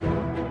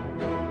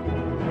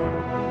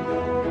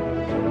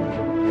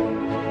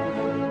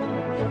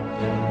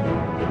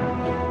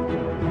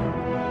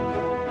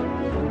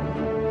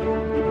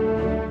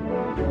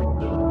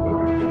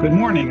Good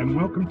morning and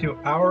welcome to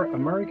Our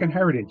American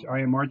Heritage. I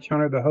am Mark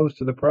Hunter, the host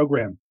of the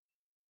program.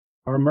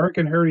 Our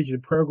American Heritage is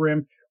a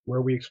program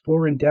where we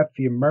explore in depth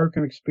the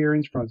American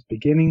experience from its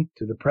beginning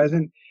to the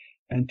present.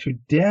 And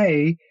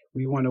today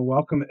we want to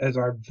welcome as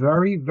our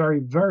very,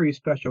 very, very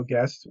special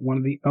guest, one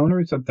of the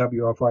owners of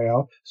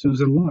WFIL,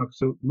 Susan Locke.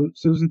 So,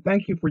 Susan,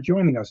 thank you for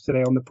joining us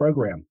today on the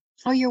program.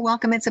 Oh, you're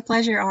welcome. It's a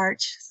pleasure,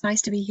 Arch. It's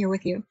nice to be here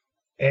with you.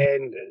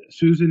 And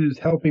Susan is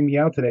helping me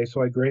out today,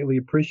 so I greatly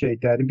appreciate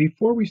that. And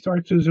before we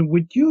start, Susan,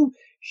 would you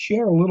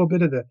share a little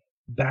bit of the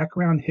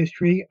background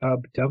history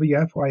of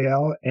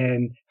WFIL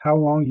and how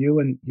long you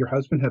and your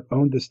husband have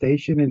owned the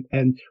station,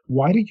 and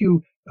why did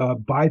you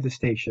buy the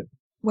station?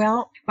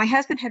 Well, my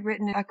husband had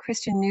written a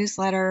Christian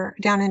newsletter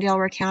down in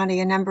Delaware County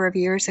a number of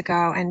years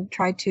ago and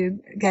tried to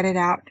get it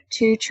out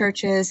to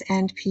churches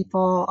and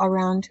people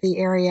around the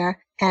area.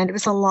 And it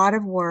was a lot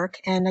of work.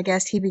 And I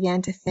guess he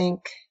began to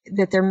think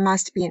that there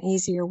must be an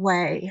easier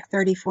way.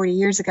 30, 40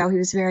 years ago, he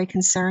was very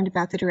concerned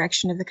about the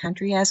direction of the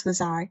country, as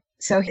was I.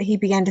 So he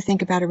began to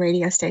think about a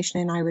radio station.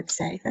 And I would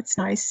say, that's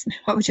nice.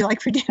 What would you like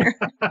for dinner?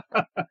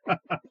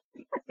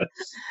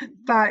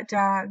 But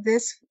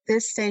this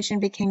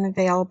station became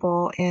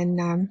available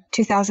in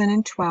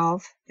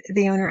 2012.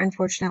 The owner,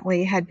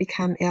 unfortunately, had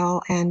become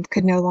ill and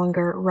could no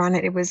longer run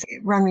it. It was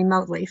run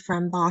remotely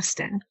from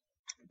Boston,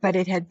 but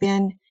it had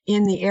been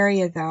in the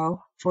area,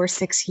 though, for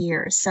 6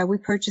 years. So we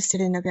purchased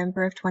it in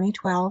November of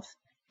 2012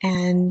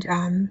 and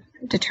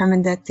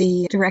determined that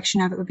the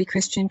direction of it would be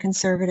Christian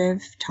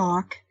conservative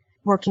talk.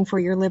 Working for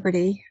your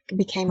liberty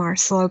became our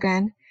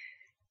slogan.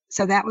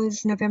 So that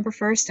was November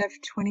 1st of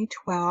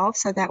 2012.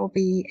 So that will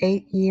be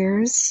 8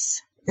 years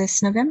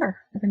this November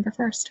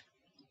 1st.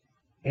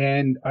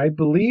 And I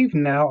believe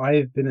now I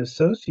have been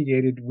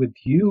associated with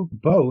you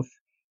both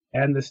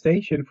and the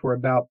station for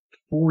about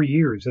 4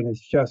 years. And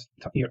it's just,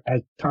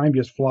 as time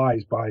just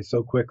flies by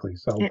so quickly.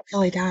 So it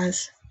really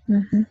does.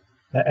 Mm-hmm.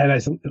 And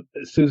as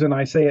Susan,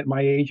 I say at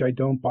my age, I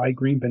don't buy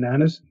green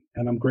bananas,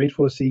 and I'm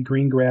grateful to see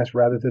green grass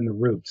rather than the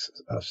roots.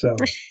 So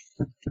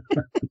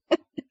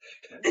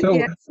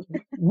yes.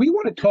 We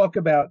want to talk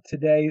about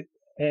today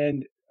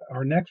and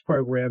our next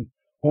program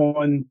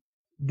on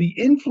the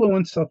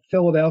influence of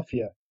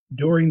Philadelphia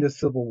during the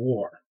Civil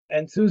War.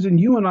 And Susan,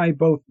 you and I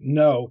both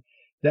know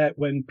that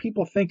when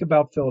people think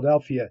about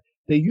Philadelphia,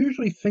 they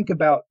usually think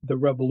about the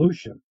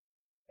Revolution.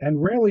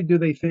 And rarely do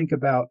they think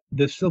about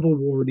the Civil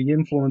War, the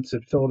influence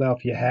that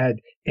Philadelphia had.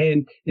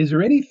 And is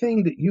there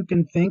anything that you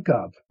can think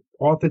of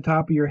off the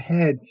top of your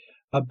head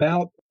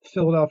about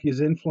Philadelphia's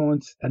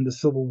influence and the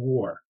Civil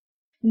War?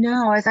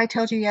 No, as I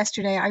told you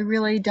yesterday, I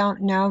really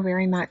don't know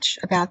very much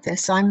about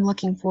this. So I'm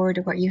looking forward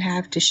to what you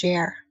have to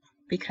share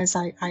because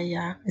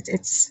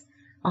it's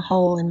a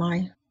hole in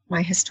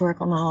my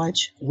historical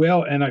knowledge.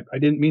 Well, and I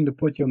didn't mean to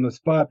put you on the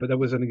spot, but that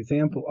was an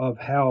example of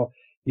how,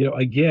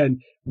 again,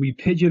 we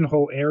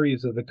pigeonhole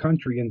areas of the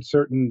country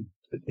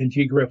in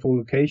geographical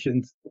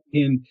locations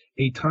in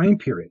a time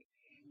period.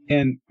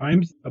 And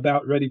I'm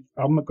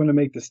going to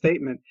make the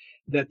statement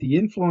that the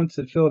influence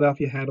that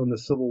Philadelphia had on the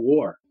Civil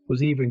War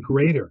was even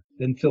greater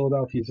than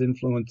Philadelphia's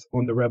influence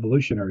on the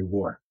Revolutionary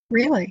War.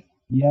 Really?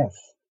 Yes.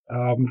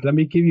 Let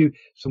me give you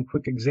some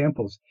quick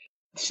examples.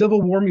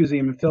 Civil War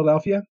Museum in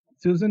Philadelphia,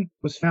 Susan,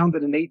 was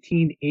founded in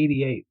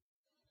 1888.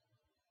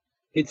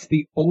 It's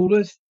the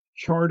oldest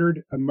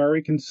chartered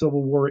American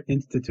Civil War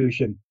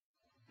institution.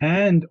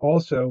 And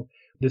also,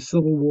 the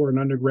Civil War and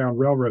Underground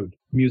Railroad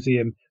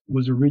Museum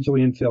was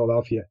originally in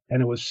Philadelphia,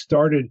 and it was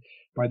started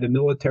by the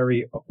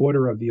Military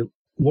Order of the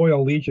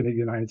Loyal Legion of the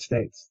United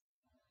States.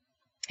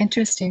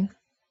 Interesting.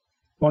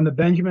 On the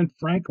Benjamin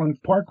Franklin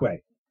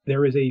Parkway,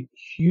 there is a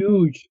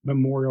huge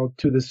memorial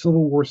to the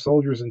Civil War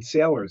soldiers and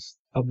sailors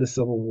of the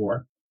Civil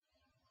War.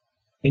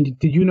 And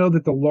did you know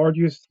that the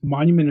largest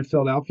monument in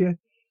Philadelphia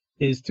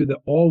is to the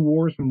All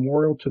Wars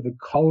Memorial to the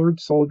Colored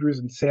Soldiers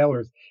and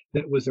Sailors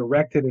that was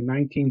erected in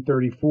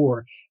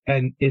 1934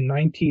 and in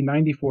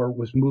 1994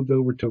 was moved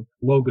over to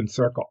Logan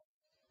Circle?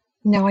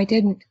 No, I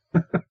didn't.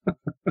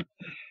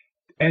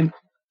 And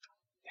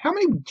how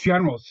many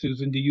generals,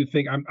 Susan, do you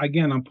think?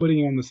 I'm putting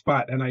you on the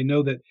spot, and I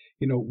know that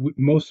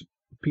most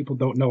people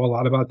don't know a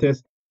lot about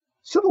this.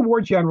 Civil War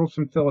generals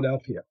from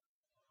Philadelphia.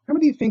 How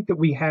many do you think that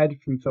we had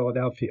from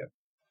Philadelphia?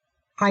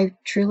 I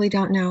truly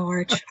don't know,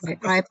 Arch.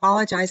 I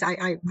apologize.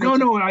 I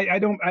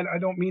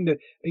don't mean to,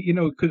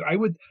 because I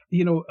would,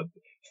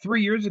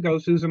 3 years ago,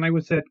 Susan, I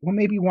would say, well,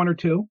 maybe one or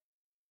two.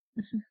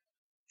 Mm-hmm.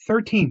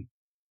 13.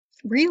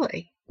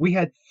 Really? We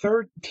had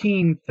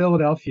 13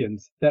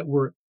 Philadelphians that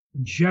were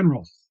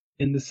generals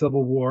in the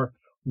Civil War.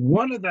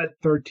 One of that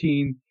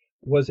 13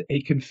 was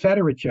a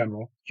Confederate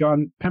general,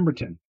 John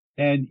Pemberton.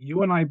 And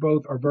you and I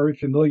both are very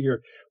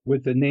familiar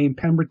with the name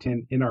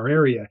Pemberton in our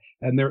area.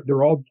 And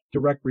they're all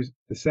direct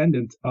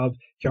descendants of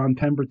John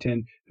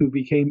Pemberton, who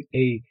became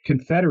a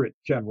Confederate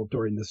general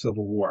during the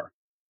Civil War.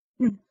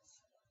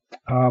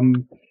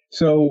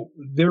 So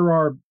there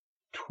are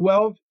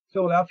 12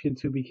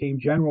 Philadelphians who became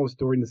generals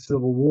during the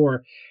Civil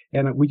War.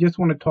 And we just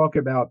want to talk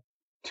about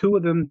two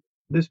of them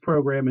this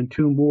program and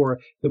two more,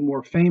 the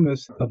more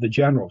famous of the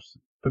generals.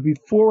 But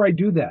before I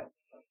do that,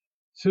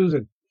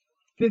 Susan,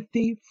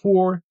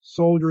 54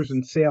 soldiers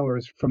and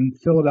sailors from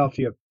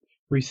Philadelphia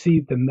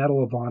received the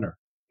Medal of Honor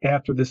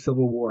after the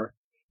Civil War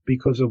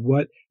because of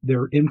what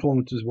their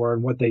influences were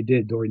and what they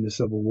did during the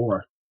Civil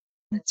War.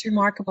 That's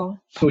remarkable.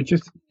 So it's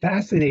just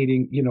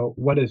fascinating,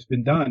 what has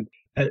been done,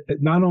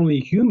 not only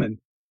human,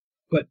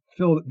 but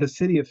the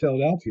city of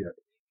Philadelphia.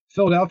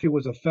 Philadelphia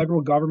was a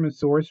federal government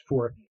source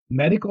for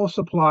medical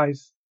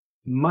supplies,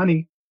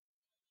 money,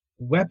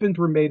 weapons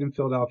were made in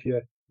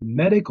Philadelphia,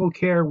 medical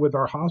care with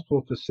our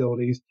hospital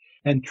facilities,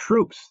 and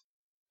troops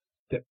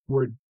that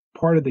were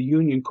part of the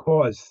Union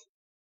cause.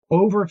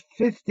 Over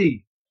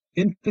 50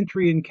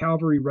 infantry and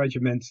cavalry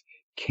regiments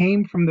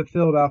came from the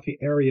Philadelphia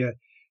area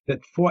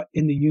that fought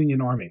in the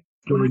Union Army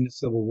during the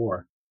Civil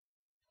War.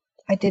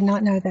 I did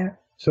not know that.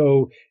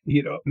 So,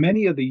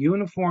 many of the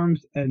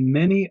uniforms and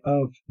many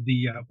of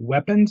the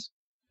weapons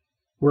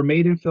were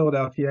made in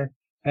Philadelphia,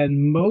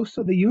 and most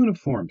of the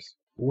uniforms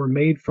were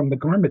made from the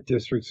garment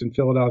districts in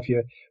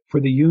Philadelphia for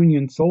the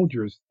Union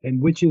soldiers,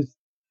 and which is,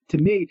 to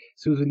me,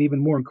 Susan, even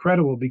more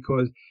incredible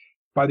because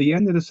by the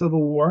end of the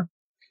Civil War,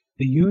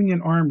 the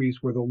Union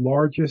armies were the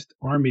largest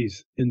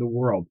armies in the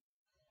world.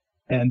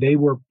 And they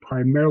were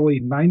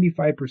primarily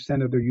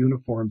 95% of their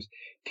uniforms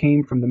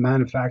came from the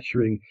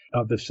manufacturing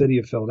of the city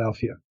of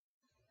Philadelphia.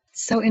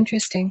 So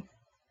interesting.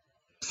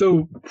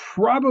 So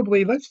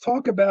let's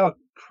talk about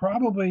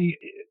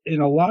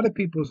in a lot of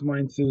people's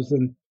minds,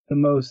 Susan, the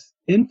most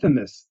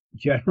infamous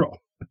general,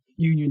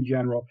 Union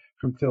general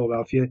from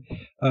Philadelphia,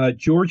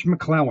 George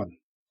McClellan.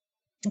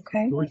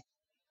 Okay.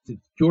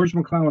 George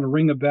McClellan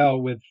ring a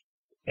bell with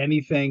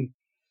anything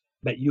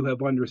that you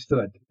have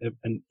understood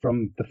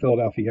from the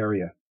Philadelphia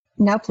area?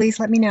 No, please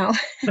let me know.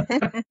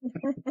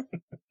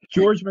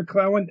 George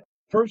McClellan,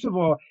 first of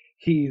all,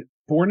 he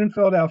born in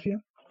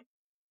Philadelphia,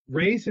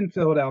 raised in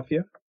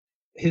Philadelphia.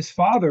 His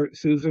father,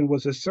 Susan,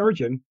 was a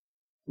surgeon,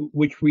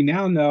 which we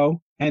now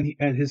know, and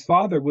his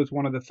father was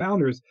one of the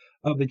founders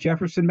of the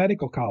Jefferson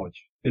Medical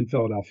College in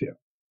Philadelphia.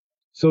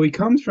 So he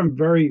comes from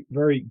very,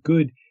 very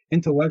good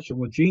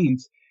intellectual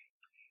genes.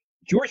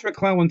 George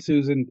McClellan,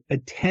 Susan,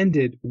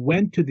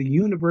 went to the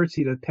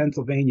University of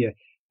Pennsylvania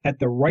at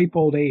the ripe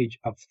old age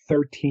of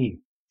 13.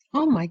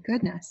 Oh, my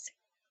goodness.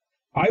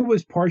 I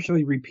was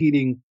partially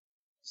repeating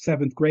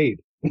 7th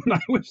grade when I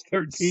was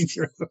 13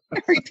 years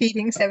old.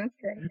 Repeating 7th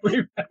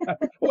grade.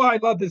 Well, I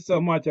loved it so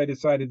much, I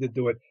decided to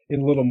do it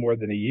in a little more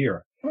than a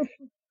year.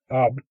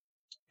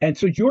 And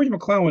so George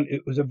McClellan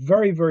was a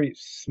very, very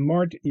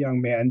smart young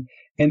man.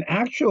 And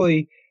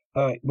actually,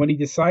 when he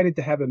decided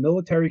to have a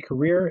military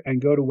career and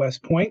go to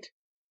West Point,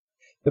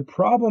 the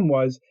problem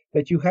was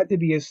that you had to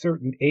be a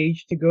certain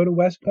age to go to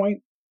West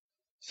Point.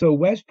 So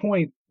West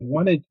Point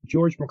wanted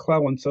George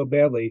McClellan so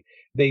badly,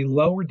 they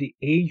lowered the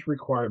age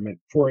requirement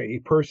for a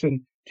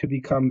person to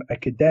become a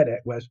cadet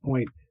at West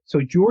Point.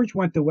 So George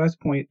went to West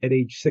Point at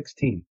age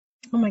 16.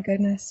 Oh, my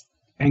goodness.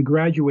 And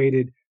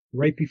graduated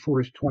right before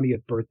his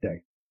 20th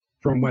birthday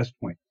from West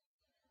Point.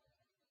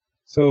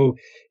 So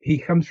he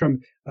comes from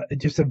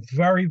just a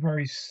very,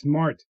 very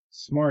smart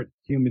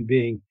human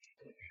being.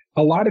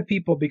 A lot of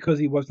people, because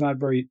he was not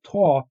very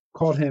tall,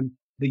 called him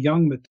the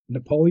young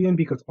Napoleon,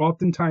 because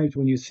oftentimes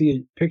when you see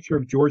a picture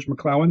of George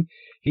McClellan,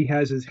 he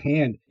has his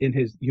hand in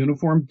his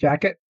uniform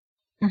jacket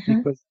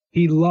because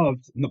he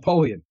loved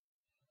Napoleon.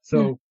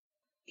 So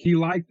he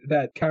liked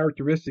that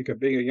characteristic of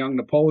being a young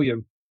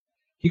Napoleon.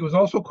 He was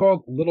also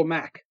called Little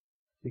Mac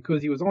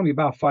because he was only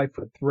about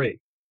 5'3".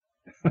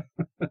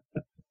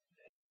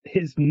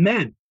 His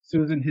men,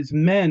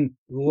 Susan,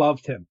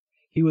 loved him.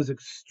 He was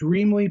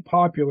extremely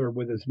popular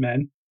with his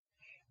men.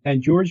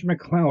 And George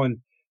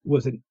McClellan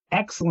was an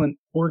excellent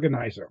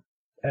organizer,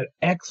 an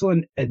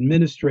excellent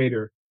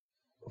administrator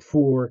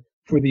for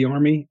the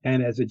Army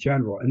and as a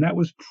general. And that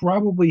was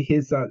probably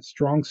his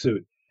strong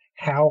suit,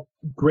 how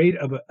great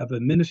of an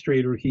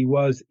administrator he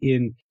was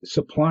in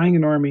supplying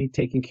an army,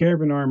 taking care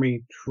of an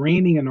army,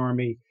 training an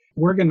army,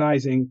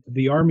 organizing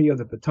the Army of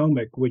the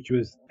Potomac, which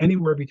was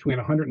anywhere between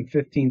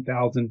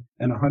 115,000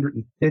 and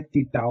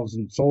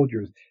 150,000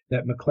 soldiers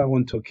that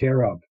McClellan took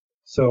care of.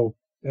 So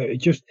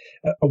just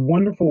a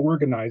wonderful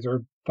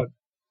organizer, but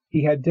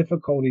he had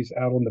difficulties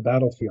out on the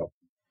battlefield.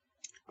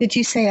 Did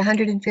you say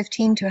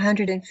 115 to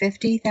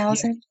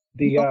 150,000?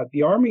 Yeah.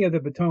 The Army of the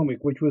Potomac,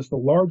 which was the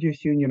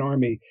largest Union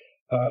Army,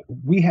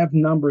 we have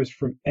numbers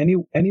from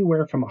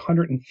anywhere from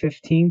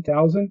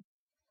 115,000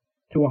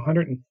 to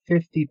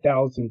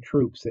 150,000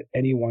 troops at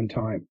any one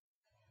time.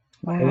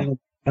 Wow.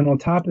 And on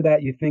top of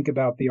that, you think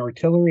about the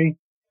artillery,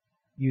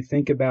 you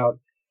think about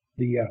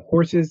the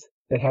horses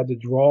that had to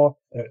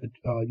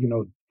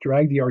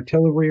drag the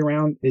artillery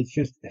around. It's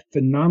just a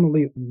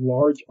phenomenally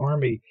large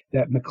army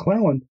that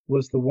McClellan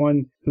was the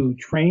one who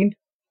trained,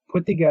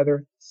 put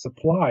together,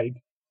 supplied,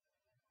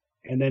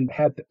 and then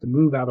had to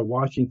move out of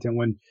Washington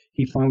when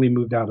he finally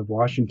moved out of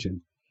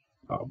Washington.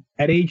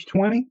 At age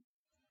 20,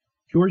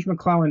 George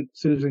McClellan,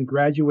 Susan,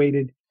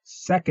 graduated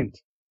second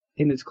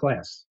in his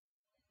class.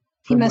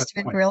 He must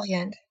have been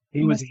brilliant.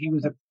 He was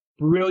a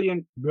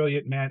brilliant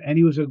man, and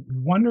he was a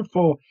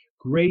wonderful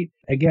great,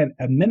 again,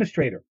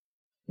 administrator.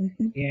 Hmm.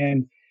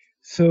 And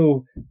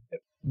so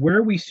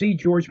where we see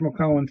George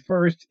McClellan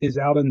first is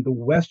out in the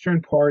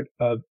western part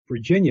of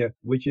Virginia,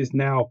 which is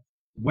now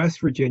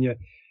West Virginia,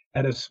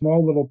 at a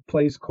small little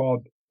place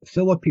called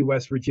Philippi,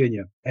 West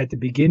Virginia, at the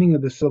beginning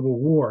of the Civil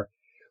War,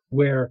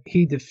 where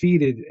he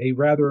defeated a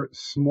rather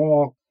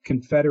small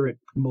Confederate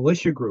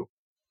militia group.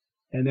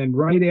 And then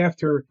right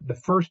after the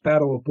first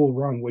Battle of Bull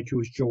Run, which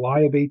was July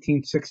of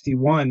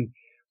 1861,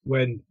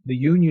 when the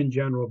Union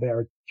general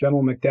there,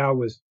 General McDowell,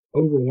 was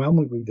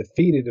overwhelmingly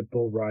defeated at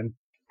Bull Run,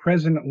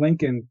 President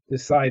Lincoln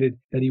decided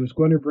that he was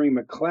going to bring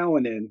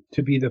McClellan in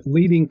to be the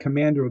leading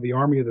commander of the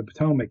Army of the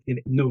Potomac in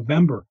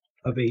November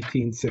of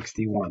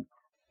 1861.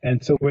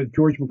 And so what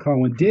George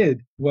McClellan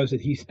did was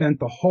that he spent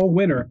the whole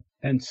winter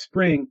and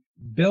spring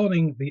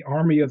building the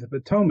Army of the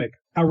Potomac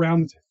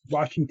around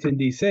Washington,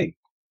 D.C.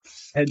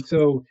 And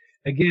so,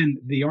 again,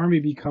 the Army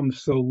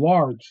becomes so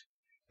large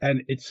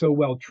and it's so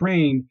well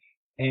trained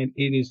and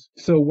it is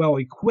so well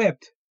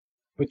equipped.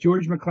 But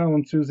George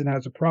McClellan, Susan,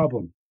 has a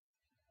problem.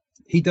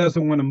 He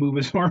doesn't want to move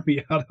his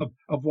army out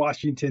of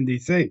Washington,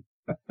 D.C.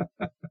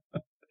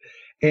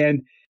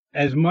 And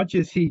as much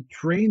as he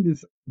trained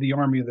the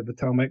Army of the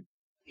Potomac,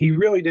 he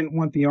really didn't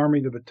want the Army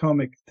of the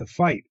Potomac to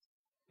fight.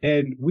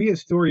 And we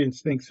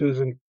historians think,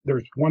 Susan,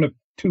 there's one of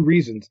two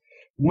reasons.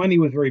 One, he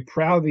was very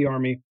proud of the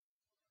Army,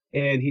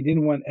 and he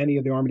didn't want any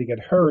of the Army to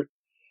get hurt.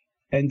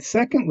 And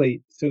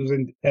secondly,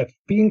 Susan,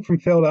 being from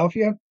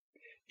Philadelphia,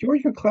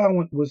 George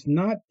McClellan was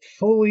not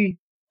fully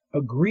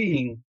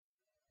agreeing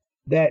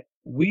that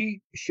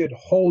we should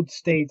hold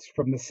states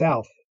from the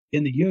South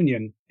in the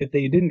Union if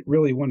they didn't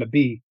really want to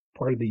be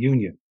part of the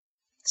Union.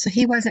 So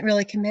he wasn't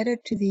really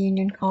committed to the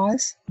Union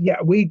cause?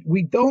 Yeah,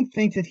 we don't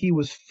think that he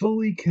was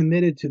fully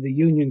committed to the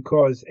Union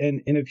cause.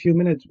 And in a few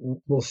minutes,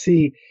 we'll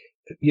see,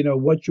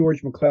 what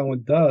George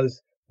McClellan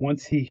does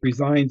once he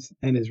resigns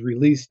and is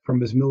released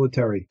from his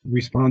military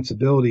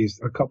responsibilities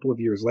a couple of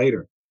years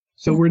later.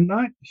 So we're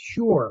not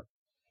sure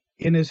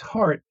in his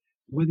heart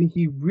whether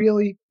he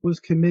really was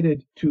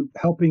committed to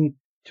helping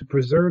to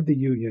preserve the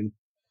Union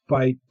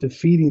by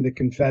defeating the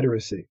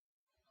Confederacy.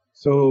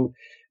 So,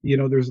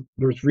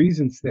 there's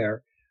reasons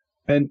there.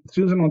 And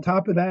Susan, on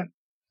top of that,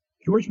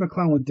 George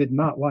McClellan did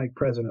not like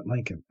President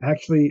Lincoln.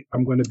 Actually,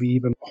 I'm going to be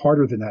even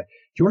harder than that.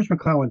 George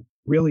McClellan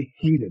really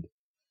hated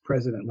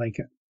President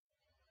Lincoln.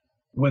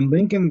 When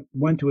Lincoln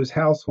went to his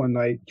house one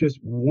night, just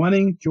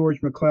wanting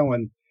George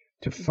McClellan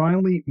to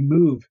finally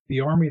move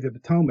the Army of the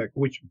Potomac,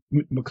 which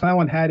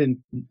McClellan had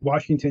in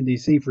Washington,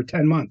 D.C. for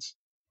 10 months,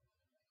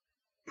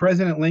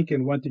 President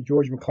Lincoln went to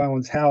George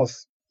McClellan's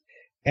house,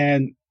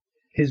 and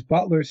his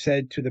butler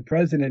said to the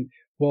president,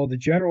 well, the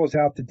general is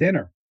out to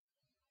dinner.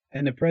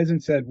 And the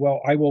president said,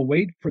 well, I will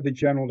wait for the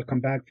general to come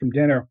back from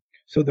dinner.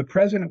 So the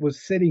president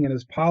was sitting in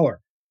his parlor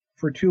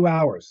for 2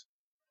 hours.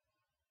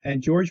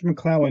 And George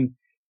McClellan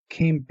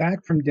came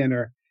back from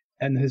dinner,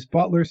 and his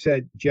butler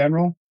said,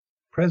 General,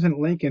 President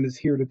Lincoln is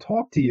here to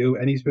talk to you,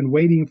 and he's been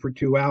waiting for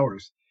 2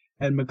 hours.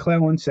 And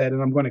McClellan said,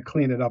 and I'm going to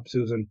clean it up,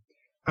 Susan,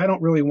 I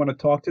don't really want to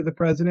talk to the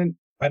president.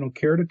 I don't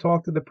care to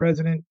talk to the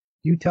president.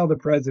 You tell the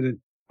president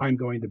I'm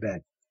going to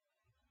bed.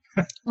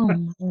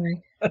 Oh, my.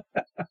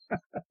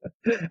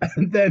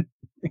 And then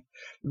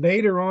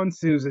later on,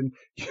 Susan,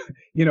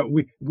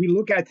 we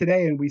look at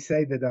today and we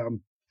say that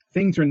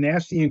things are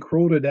nasty and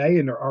cruel today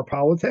in our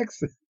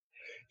politics.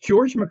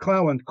 George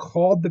McClellan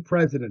called the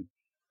president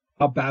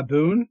a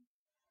baboon,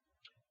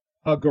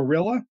 a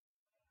gorilla,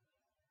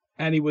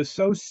 and he was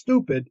so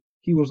stupid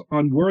he was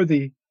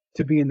unworthy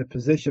to be in the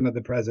position of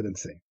the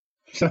presidency.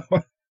 So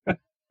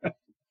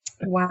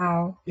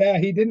Wow. yeah,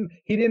 he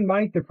didn't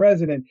like the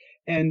president.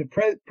 And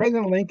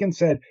President Lincoln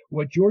said,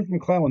 what George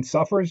McClellan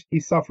suffers, he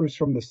suffers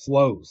from the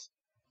slows.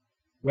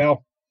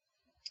 Well,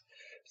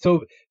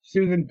 so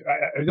Susan,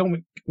 I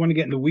don't want to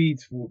get in the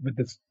weeds with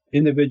this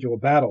individual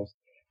battles,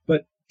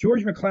 but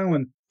George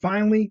McClellan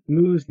finally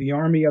moves the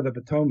Army of the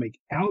Potomac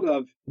out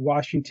of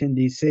Washington,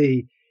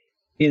 D.C.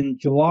 in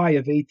July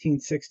of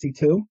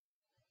 1862.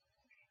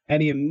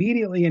 And he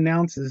immediately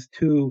announces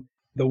to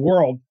the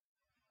world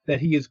that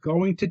he is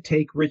going to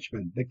take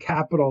Richmond, the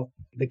capital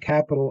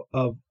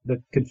of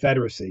the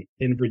Confederacy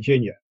in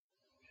Virginia.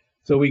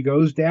 So he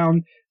goes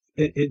down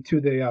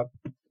into the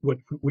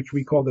which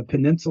we call the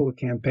Peninsula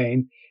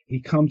Campaign. He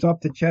comes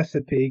up to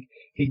Chesapeake.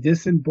 He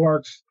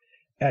disembarks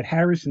at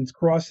Harrison's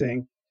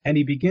Crossing, and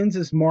he begins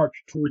his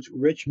march towards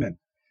Richmond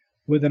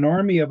with an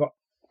army of,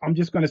 I'm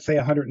just going to say,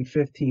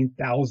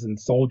 115,000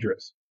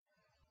 soldiers.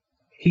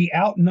 He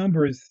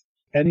outnumbers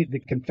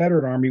the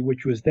Confederate Army,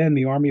 which was then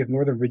the Army of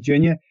Northern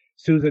Virginia,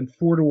 Susan,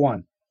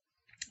 4-1.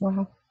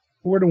 Wow.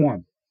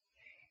 4-1.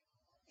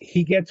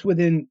 He gets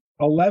within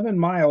 11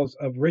 miles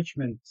of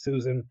Richmond,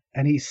 Susan,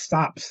 and he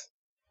stops.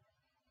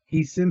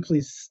 He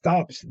simply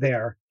stops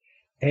there.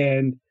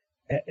 And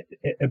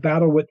a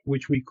battle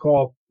which we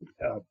call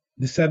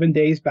the 7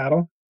 Days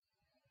Battle.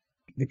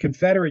 The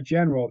Confederate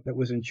general that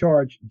was in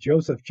charge,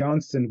 Joseph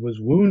Johnston, was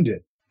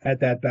wounded at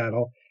that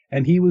battle,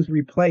 and he was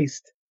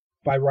replaced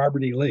by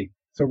Robert E. Lee.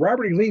 So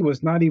Robert E. Lee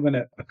was not even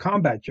a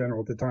combat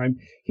general at the time.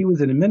 He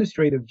was an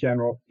administrative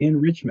general in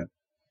Richmond.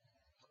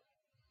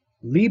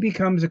 Lee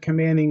becomes a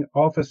commanding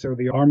officer of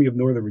the Army of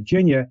Northern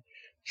Virginia.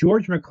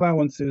 George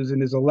McClellan,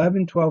 Susan, is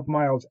 11, 12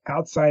 miles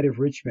outside of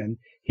Richmond.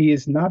 He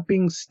is not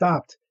being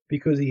stopped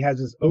because he has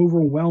this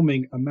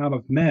overwhelming amount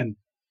of men,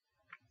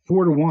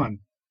 4-1,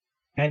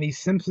 and he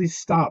simply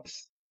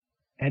stops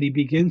and he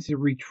begins to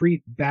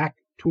retreat back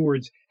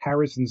towards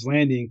Harrison's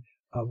Landing,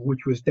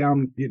 which was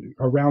down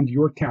around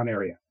Yorktown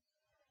area.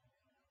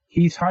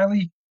 He's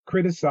highly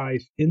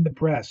criticized in the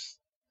press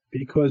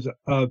because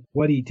of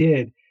what he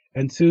did.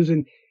 And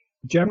Susan,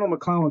 General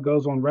McClellan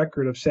goes on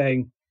record of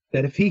saying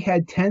that if he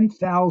had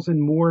 10,000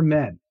 more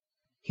men,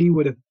 he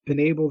would have been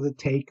able to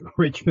take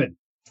Richmond.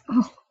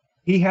 Oh.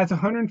 He has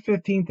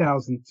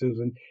 115,000,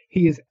 Susan.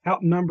 He is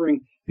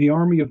outnumbering the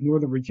Army of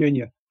Northern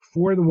Virginia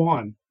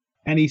 4-1.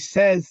 And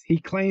he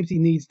claims he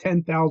needs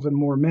 10,000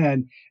 more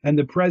men, and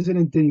the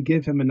president didn't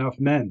give him enough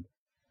men.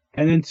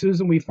 And then,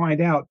 Susan, we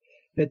find out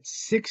that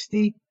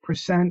 60%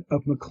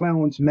 of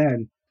McClellan's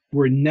men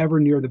were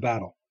never near the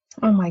battle.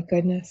 Oh, my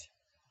goodness.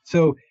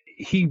 So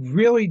he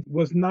really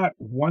was not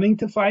wanting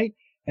to fight,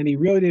 and he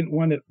really didn't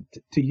want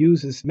to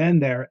use his men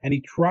there. And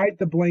he tried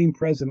to blame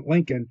President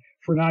Lincoln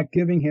for not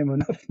giving him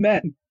enough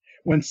men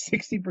when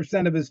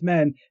 60% of his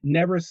men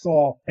never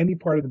saw any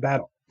part of the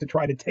battle to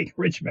try to take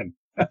Richmond.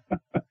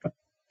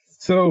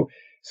 So,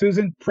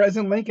 Susan,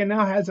 President Lincoln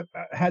now has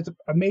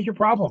a major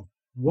problem.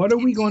 What are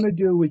we going to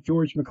do with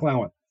George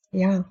McClellan?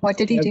 Yeah. What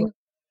did he do?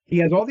 He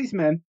has all these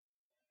men.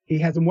 He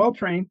has them well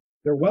trained.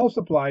 They're well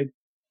supplied,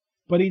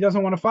 but he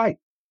doesn't want to fight.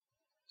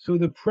 So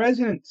the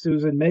president,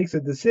 Susan, makes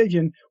a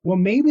decision. Well,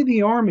 maybe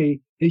the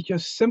army is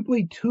just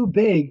simply too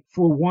big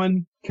for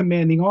one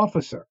commanding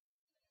officer.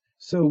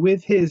 So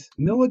with his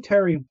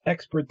military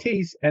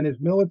expertise and his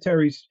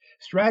military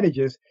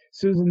strategist,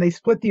 Susan, they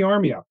split the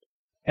army up.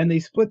 And they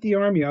split the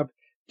army up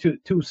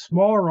to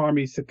smaller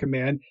armies to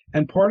command.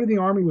 And part of the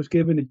army was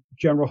given to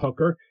General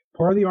Hooker.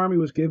 Part of the army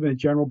was given to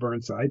General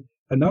Burnside.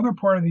 Another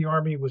part of the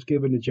army was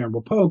given to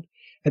General Pope.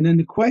 And then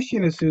the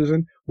question is,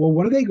 Susan, well,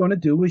 what are they going to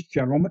do with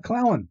General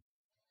McClellan?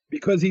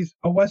 Because he's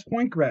a West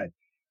Point grad.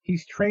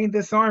 He's trained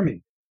this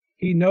army.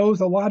 He knows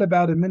a lot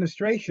about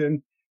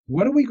administration.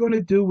 What are we going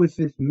to do with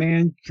this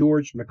man,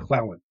 George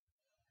McClellan?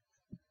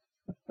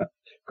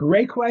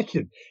 Great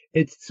question.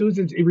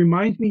 Susan, it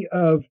reminds me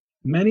of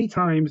many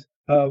times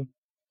of,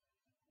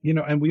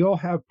 and we all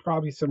have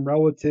probably some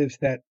relatives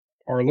that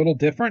are a little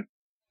different.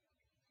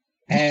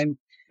 And,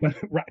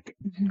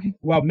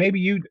 well,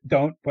 maybe you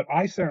don't, but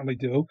I certainly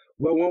do.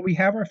 Well, when we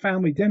have our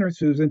family dinner,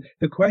 Susan,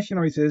 the question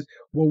always is,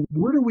 well,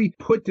 where do we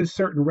put this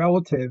certain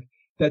relative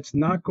that's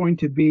not going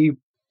to be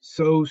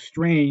so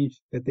strange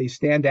that they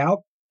stand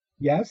out?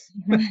 Yes?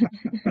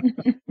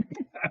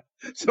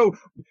 So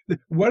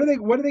what are they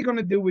going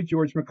to do with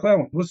George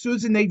McClellan? Well,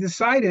 Susan, they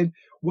decided,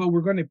 well,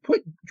 we're going to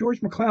put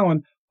George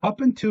McClellan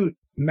up into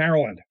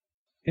Maryland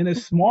in a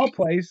small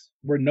place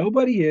where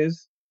nobody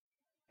is,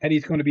 and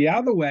he's going to be out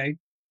of the way,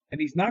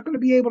 and he's not going to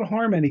be able to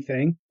harm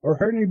anything or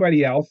hurt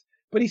anybody else,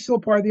 but he's still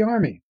part of the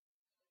army.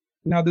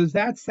 Now, does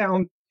that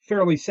sound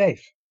fairly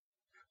safe?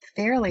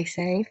 Fairly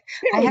safe.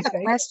 Fairly I have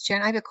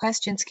safe. a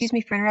question. Excuse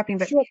me for interrupting,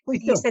 but Sure,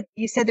 please do.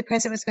 you said the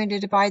president was going to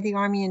divide the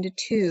army into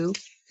two.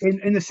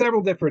 In the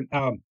several different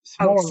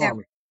smaller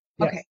armies.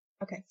 Yes.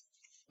 Okay.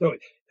 So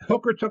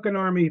Hooker took an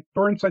army,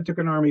 Burnside took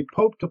an army,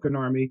 Pope took an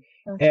army,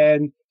 Okay.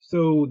 and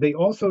so they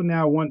also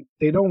now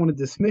they don't want to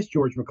dismiss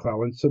George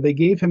McClellan, so they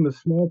gave him a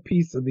small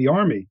piece of the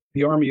army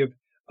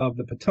of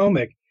the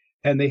Potomac,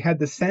 and they had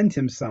to send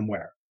him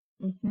somewhere.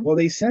 Mm-hmm. Well,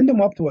 they send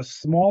him up to a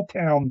small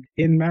town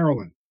in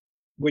Maryland,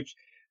 which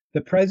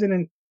the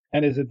president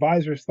and his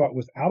advisors thought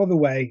was out of the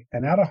way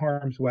and out of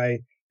harm's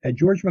way, and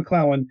George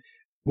McClellan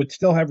would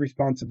still have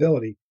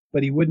responsibility,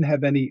 but he would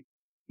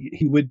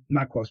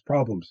not cause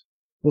problems.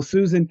 Well,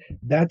 Susan,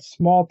 that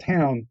small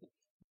town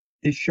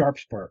is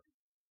Sharpsburg,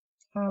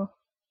 Oh,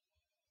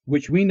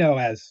 which we know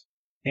as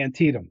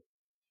Antietam.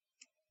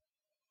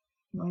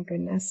 my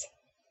goodness.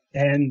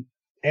 And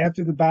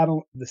after the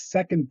battle, the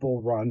Second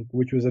Bull Run,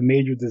 which was a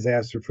major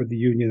disaster for the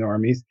Union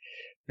armies,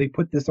 they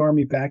put this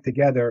army back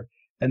together,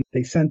 and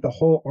they sent the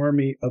whole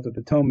Army of the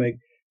Potomac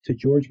to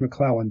George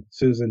McClellan,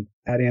 Susan,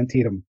 at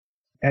Antietam.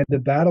 And the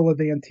Battle of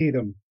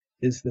Antietam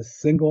is the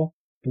single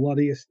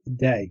bloodiest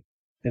day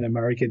in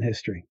American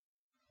history.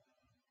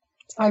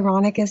 It's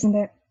ironic, isn't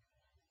it?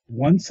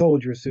 One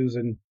soldier,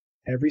 Susan,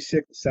 every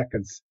 6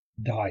 seconds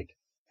died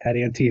at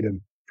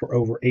Antietam for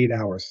over 8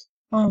 hours.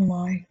 Oh,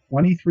 my.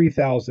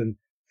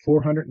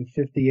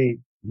 23,458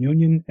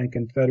 Union and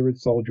Confederate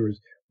soldiers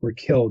were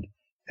killed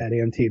at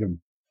Antietam.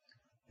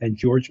 And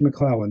George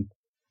McClellan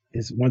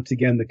is once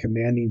again the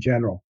commanding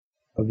general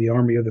of the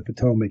Army of the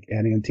Potomac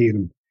at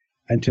Antietam.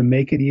 And to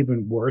make it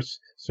even worse,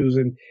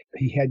 Susan,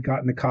 he had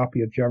gotten a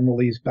copy of General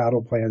Lee's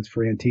battle plans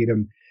for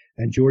Antietam,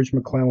 and George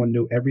McClellan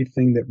knew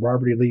everything that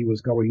Robert E. Lee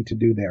was going to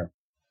do there.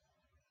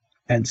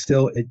 And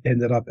still, it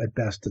ended up at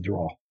best a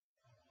draw,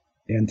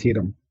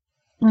 Antietam.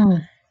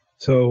 Mm.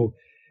 So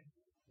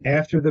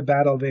after the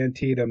Battle of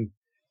Antietam,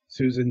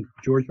 Susan,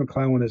 George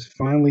McClellan is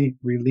finally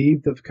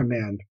relieved of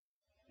command,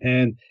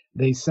 and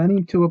they sent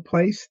him to a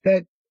place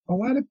that a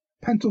lot of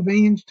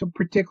Pennsylvanians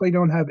particularly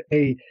don't have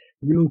a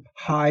real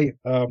high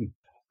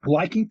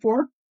liking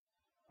for,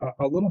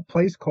 a little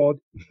place called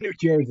New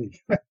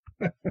Jersey.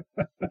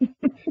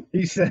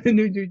 He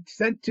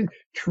sent to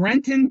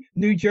Trenton,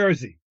 New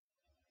Jersey.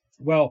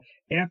 Well,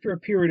 after a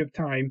period of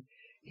time,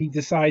 he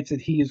decides that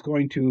he is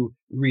going to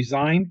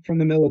resign from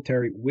the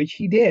military, which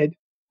he did.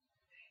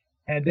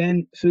 And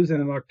then, Susan,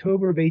 in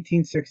October of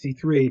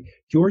 1863,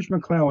 George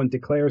McClellan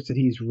declares that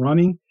he's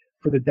running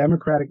for the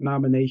Democratic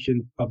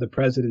nomination of the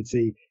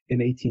presidency in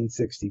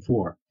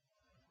 1864.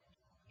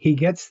 He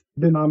gets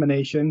the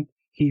nomination.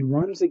 He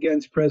runs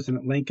against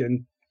President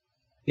Lincoln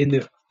in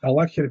the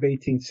election of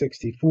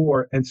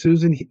 1864. And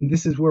Susan,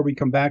 this is where we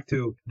come back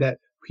to that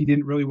he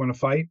didn't really want to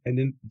fight and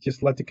didn't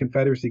just let the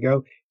Confederacy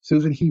go.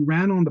 Susan, he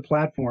ran on the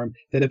platform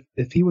that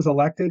if he was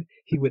elected,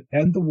 he would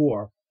end the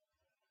war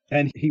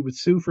and he would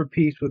sue for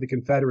peace with the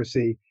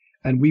Confederacy,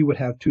 and we would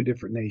have two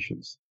different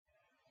nations.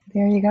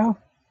 There you go.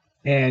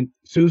 And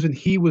Susan,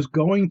 he was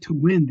going to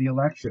win the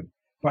election.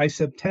 By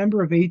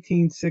September of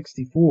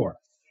 1864,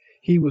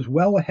 he was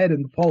well ahead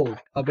in the polls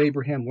of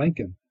Abraham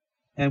Lincoln.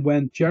 And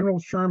when General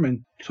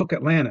Sherman took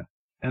Atlanta,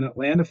 and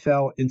Atlanta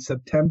fell in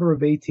September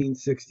of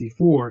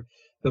 1864,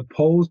 the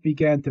polls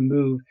began to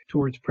move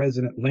towards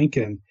President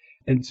Lincoln.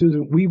 And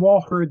Susan, we've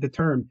all heard the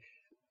term,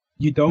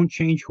 you don't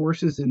change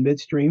horses in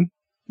midstream.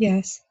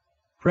 Yes.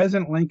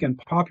 President Lincoln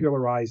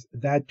popularized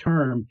that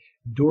term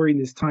during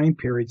this time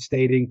period,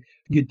 stating,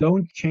 you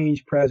don't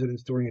change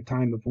presidents during a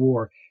time of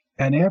war.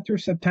 And after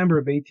September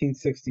of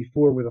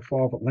 1864, with the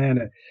fall of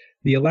Atlanta,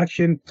 the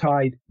election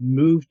tide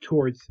moved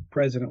towards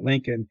President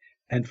Lincoln.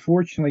 And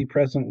fortunately,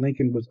 President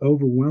Lincoln was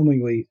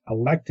overwhelmingly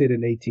elected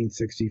in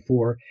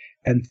 1864.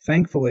 And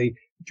thankfully,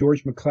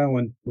 George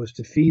McClellan was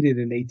defeated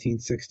in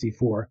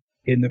 1864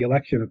 in the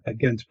election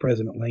against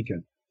President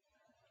Lincoln.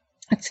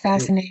 That's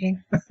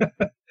fascinating.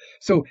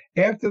 So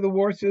after the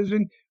war,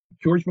 Susan,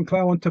 George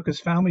McClellan took his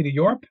family to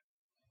Europe,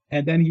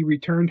 and then he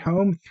returned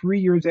home 3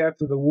 years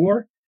after the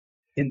war.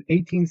 In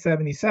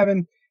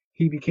 1877,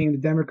 he became the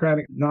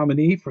Democratic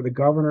nominee for the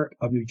governor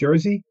of New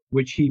Jersey,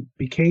 which he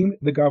became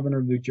the governor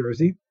of New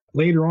Jersey.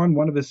 Later on,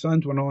 one of his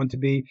sons went on to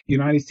be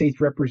United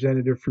States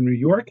representative from New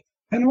York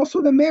and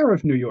also the mayor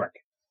of New York.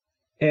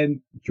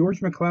 And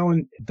George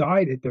McClellan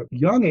died at the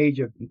young age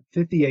of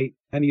 58,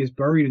 and he is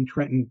buried in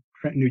Trenton,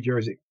 New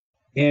Jersey.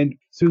 And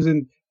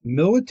Susan,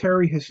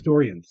 military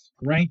historians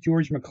rank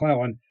George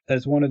McClellan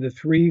as one of the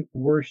three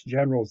worst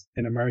generals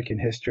in American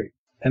history.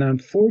 And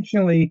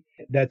unfortunately,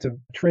 that's a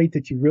trait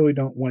that you really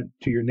don't want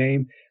to your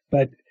name,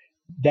 but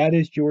that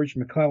is George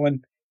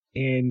McClellan.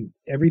 And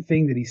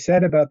everything that he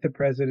said about the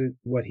president,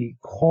 what he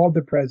called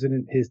the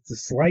president, his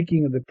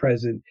disliking of the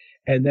president,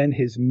 and then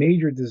his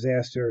major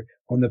disaster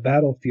on the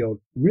battlefield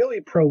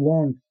really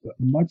prolonged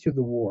much of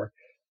the war.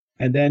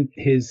 And then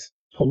his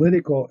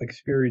political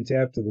experience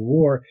after the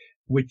war,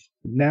 which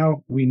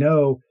now we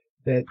know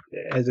that,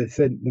 as I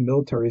said, the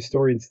military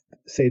historians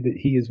say that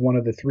he is one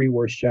of the three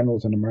worst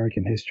generals in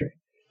American history.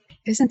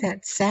 Isn't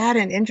that sad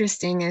and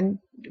interesting and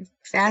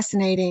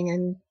fascinating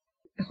and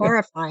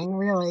horrifying,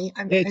 really?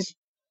 But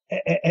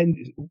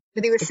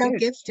he was so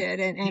gifted,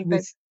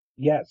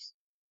 yes,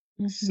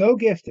 so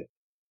gifted,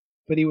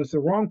 but he was the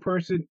wrong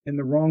person in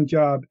the wrong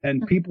job.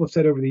 And people have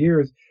said over the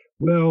years,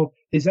 well,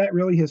 is that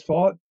really his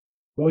fault?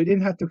 Well, he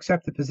didn't have to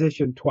accept the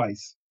position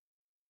twice.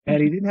 And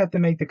he didn't have to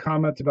make the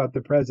comments about the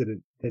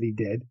president that he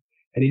did.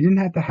 And he didn't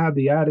have to have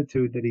the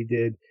attitude that he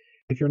did.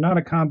 If you're not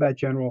a combat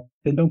general,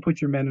 then don't put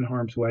your men in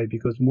harm's way,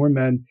 because more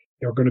men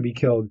are going to be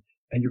killed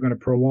and you're going to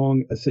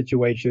prolong a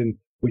situation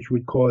which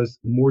would cause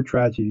more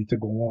tragedy to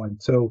go on.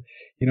 So,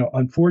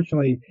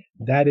 unfortunately,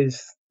 that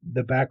is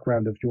the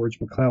background of George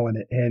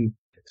McClellan. And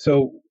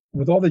so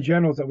with all the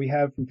generals that we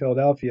have from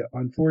Philadelphia,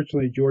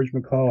 unfortunately, George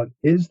McClellan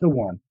is the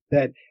one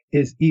that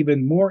is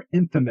even more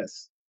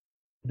infamous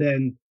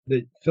than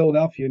the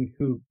Philadelphian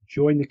who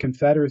joined the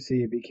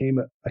Confederacy and became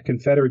a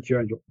Confederate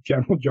general,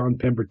 General John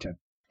Pemberton.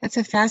 That's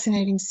a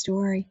fascinating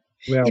story.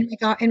 Well,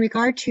 in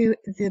regard to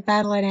the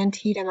battle at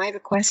Antietam, I have a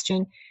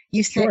question.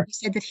 You said Sure. you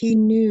said that he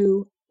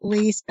knew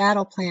Lee's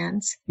battle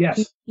plans.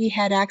 Yes. He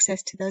had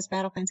access to those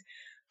battle plans.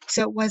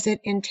 So was it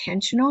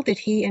intentional? Did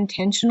he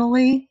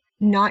intentionally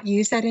not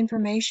use that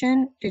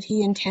information? Did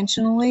he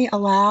intentionally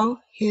allow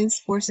his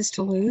forces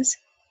to lose?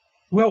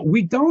 Well,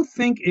 we don't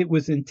think it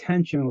was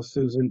intentional,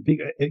 Susan.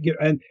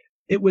 And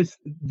it was,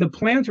 the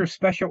plans are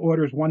Special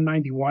Orders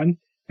 191,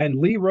 and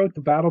Lee wrote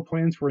the battle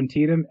plans for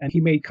Antietam, and he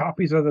made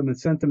copies of them and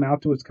sent them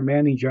out to his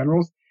commanding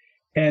generals.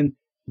 And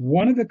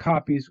one of the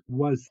copies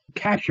was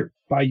captured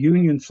by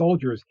Union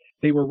soldiers.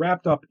 They were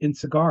wrapped up in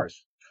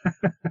cigars.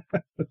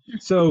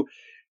 So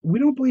we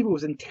don't believe it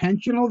was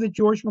intentional that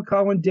George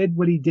McClellan did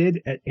what he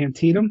did at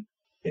Antietam.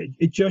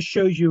 It just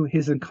shows you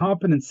his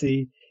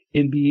incompetency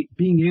in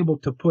being able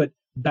to put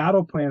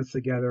battle plans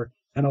together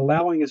and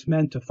allowing his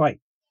men to fight.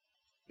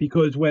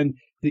 Because when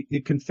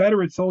the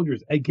Confederate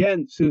soldiers,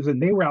 again, Susan,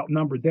 they were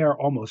outnumbered there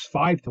almost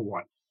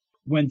 5-1.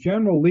 When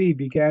General Lee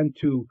began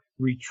to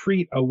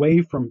retreat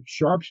away from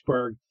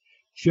Sharpsburg,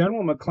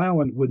 General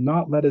McClellan would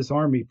not let his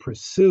army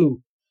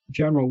pursue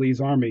General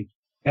Lee's army.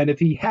 And if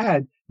he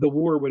had, the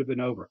war would have been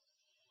over.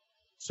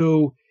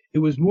 So it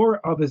was more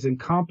of his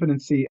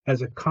incompetency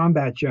as a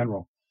combat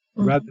general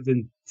rather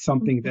than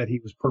something that he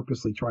was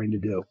purposely trying to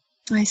do.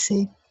 I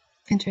see.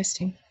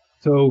 Interesting.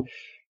 So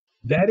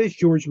that is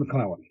George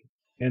McClellan.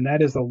 And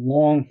that is a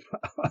long,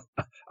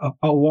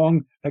 a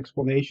long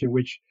explanation,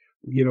 which,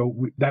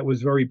 that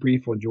was very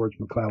brief on George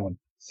McClellan.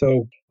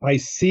 So I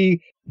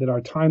see that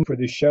our time for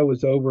this show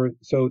is over.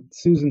 So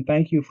Susan,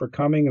 thank you for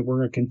coming, and we're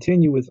going to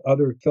continue with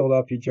other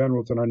Philadelphia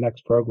generals in our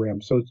next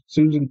program. So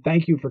Susan,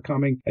 thank you for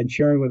coming and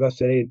sharing with us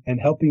today and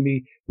helping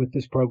me with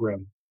this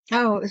program.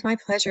 Oh, it was my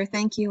pleasure.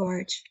 Thank you,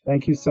 Arch.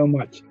 Thank you so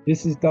much.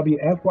 This is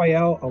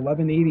WFYL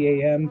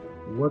 1180 AM,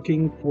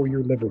 Working for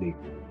Your Liberty.